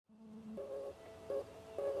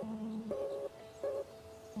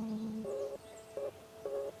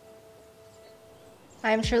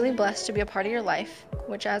I am truly blessed to be a part of your life,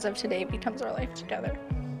 which as of today becomes our life together.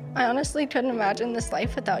 I honestly couldn't imagine this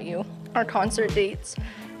life without you. Our concert dates,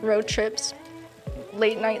 road trips,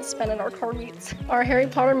 late nights spent in our car meets, our Harry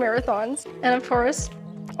Potter marathons, and of course,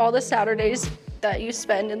 all the Saturdays that you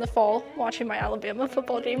spend in the fall watching my Alabama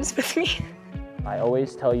football games with me. I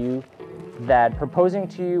always tell you that proposing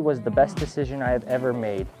to you was the best decision I have ever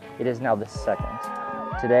made. It is now the second.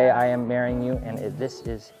 Today I am marrying you, and this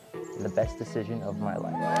is the best decision of my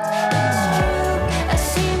life. I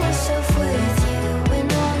see myself with you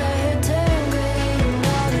when all the hair turned gray and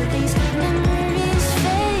all of these memories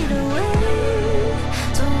fade away.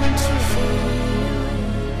 Don't want to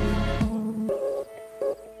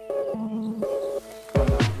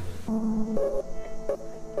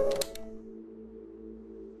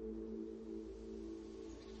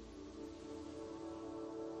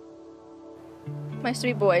My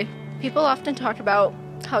sweet boy, people often talk about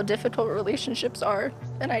how difficult relationships are,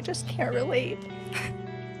 and I just can't relate.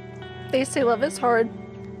 They say love is hard,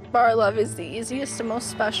 but our love is the easiest and most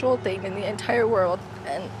special thing in the entire world,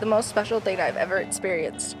 and the most special thing I've ever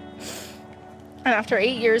experienced. And after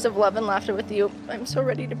 8 years of love and laughter with you, I'm so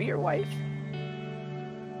ready to be your wife.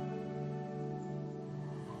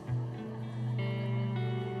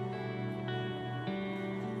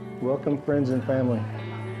 Welcome, friends and family.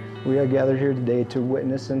 We are gathered here today to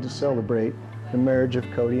witness and to celebrate the marriage of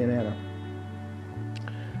Cody and Anna.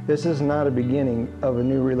 This is not a beginning of a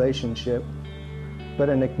new relationship, but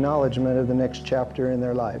an acknowledgement of the next chapter in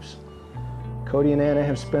their lives. Cody and Anna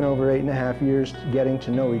have spent over 8.5 years getting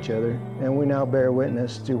to know each other, and we now bear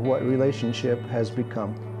witness to what relationship has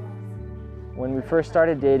become. When we first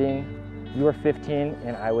started dating, you were 15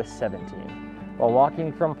 and I was 17. While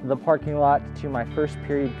walking from the parking lot to my first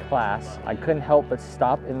period class, I couldn't help but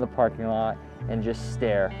stop in the parking lot and just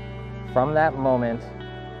stare. From that moment,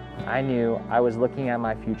 I knew I was looking at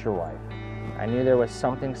my future wife. I knew there was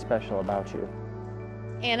something special about you.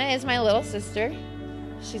 Anna is my little sister.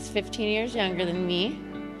 She's 15 years younger than me.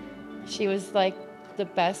 She was like the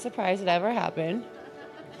best surprise that ever happened.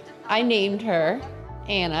 I named her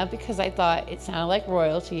Anna because I thought it sounded like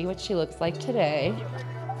royalty, what she looks like today.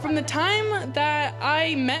 From the time that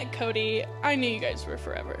I met Cody, I knew you guys were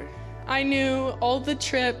forever. I knew all the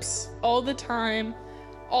trips, all the time,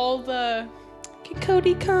 all the, can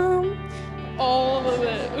Cody come? All of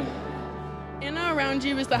it. Anna around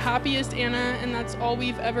you is the happiest Anna, and that's all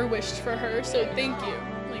we've ever wished for her, so thank you,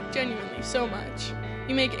 like genuinely, so much.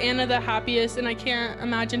 You make Anna the happiest, and I can't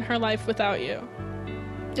imagine her life without you.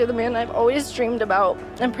 You're the man I've always dreamed about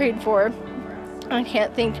and prayed for. I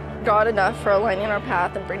can't thank God enough for aligning our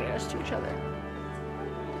path and bringing us to each other.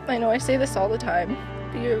 I know I say this all the time,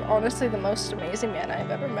 but you're honestly the most amazing man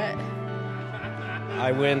I've ever met.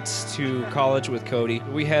 I went to college with Cody.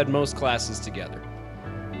 We had most classes together.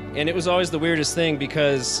 And it was always the weirdest thing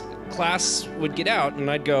because class would get out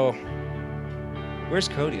and I'd go, where's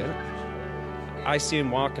Cody? I see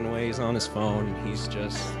him walking away, he's on his phone, and he's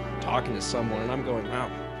just talking to someone, and I'm going, wow,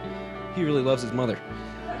 he really loves his mother.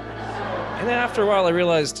 And then after a while I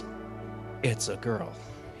realized, it's a girl.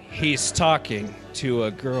 He's talking to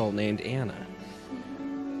a girl named Anna.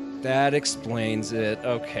 That explains it.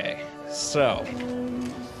 Okay, so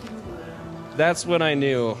that's when I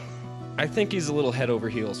knew, I think he's a little head over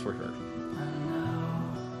heels for her.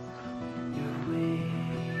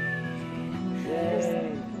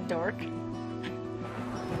 Dork.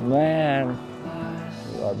 Man,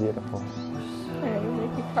 you are beautiful. You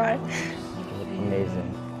make me cry. You look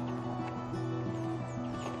amazing.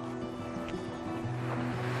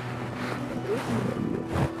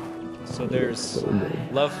 So there's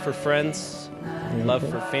love for friends, love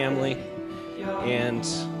for family, and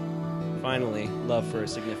finally, love for a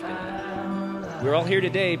significant other. We're all here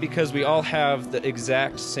today because we all have the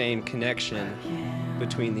exact same connection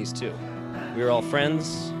between these two. We're all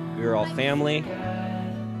friends, we're all family,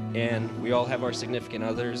 and we all have our significant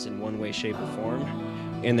others in one way, shape, or form.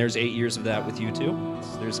 And there's 8 years of that with you too.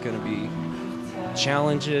 So there's gonna be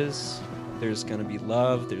challenges, there's gonna be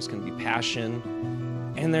love, there's gonna be passion,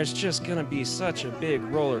 and there's just gonna be such a big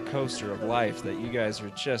roller coaster of life that you guys are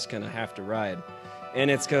just gonna have to ride.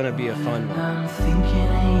 And it's gonna be a fun one. I'm thinking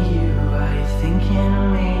of you, are you thinking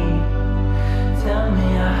of me? Tell me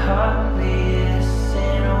how hardly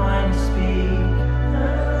listen when you speak.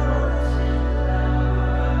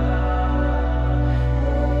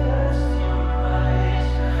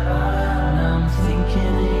 And I'm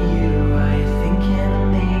thinking of you, are you thinking of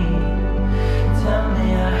me? Tell me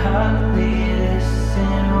how hardly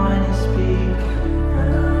listen when you speak.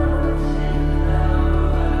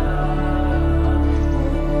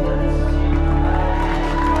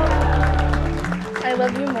 I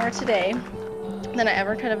than I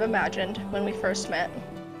ever could have imagined when we first met.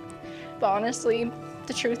 But honestly,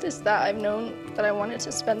 the truth is that I've known that I wanted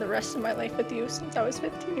to spend the rest of my life with you since I was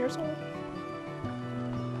 15 years old.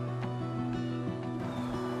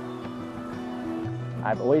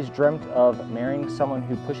 I've always dreamt of marrying someone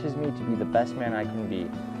who pushes me to be the best man I can be.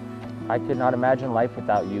 I could not imagine life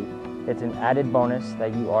without you. It's an added bonus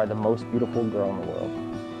that you are the most beautiful girl in the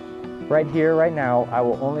world. Right here, right now, I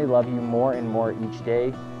will only love you more and more each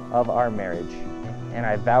day of our marriage. And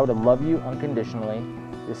I vow to love you unconditionally,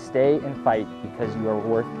 to stay and fight because you are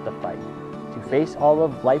worth the fight, to face all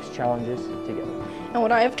of life's challenges together. And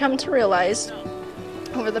what I have come to realize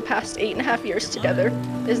over the past 8.5 years together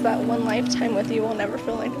is that one lifetime with you will never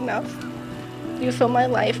feel like enough. You fill my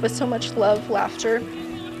life with so much love, laughter,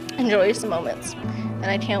 and joyous moments, and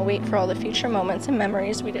I can't wait for all the future moments and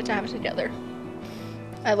memories we get to have together.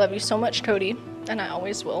 I love you so much, Cody, and I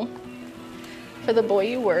always will. For the boy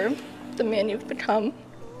you were, the man you've become,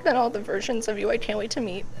 and all the versions of you I can't wait to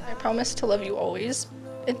meet, I promise to love you always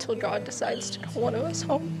until God decides to call one of us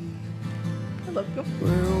home. I love you.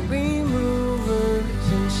 We'll be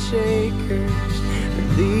movers and shakers,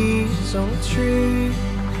 the leaves on the tree.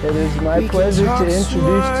 It is my pleasure to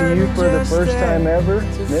introduce to you for the first time ever,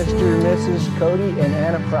 Mr. and Mrs. Cody and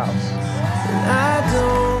Anna Prouse. And I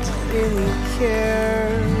don't really care,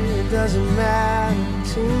 it doesn't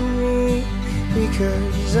matter to me,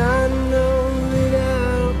 because I know that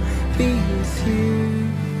I'll be with you.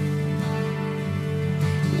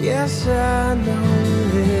 Yes, I know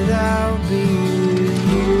that I'll be with you.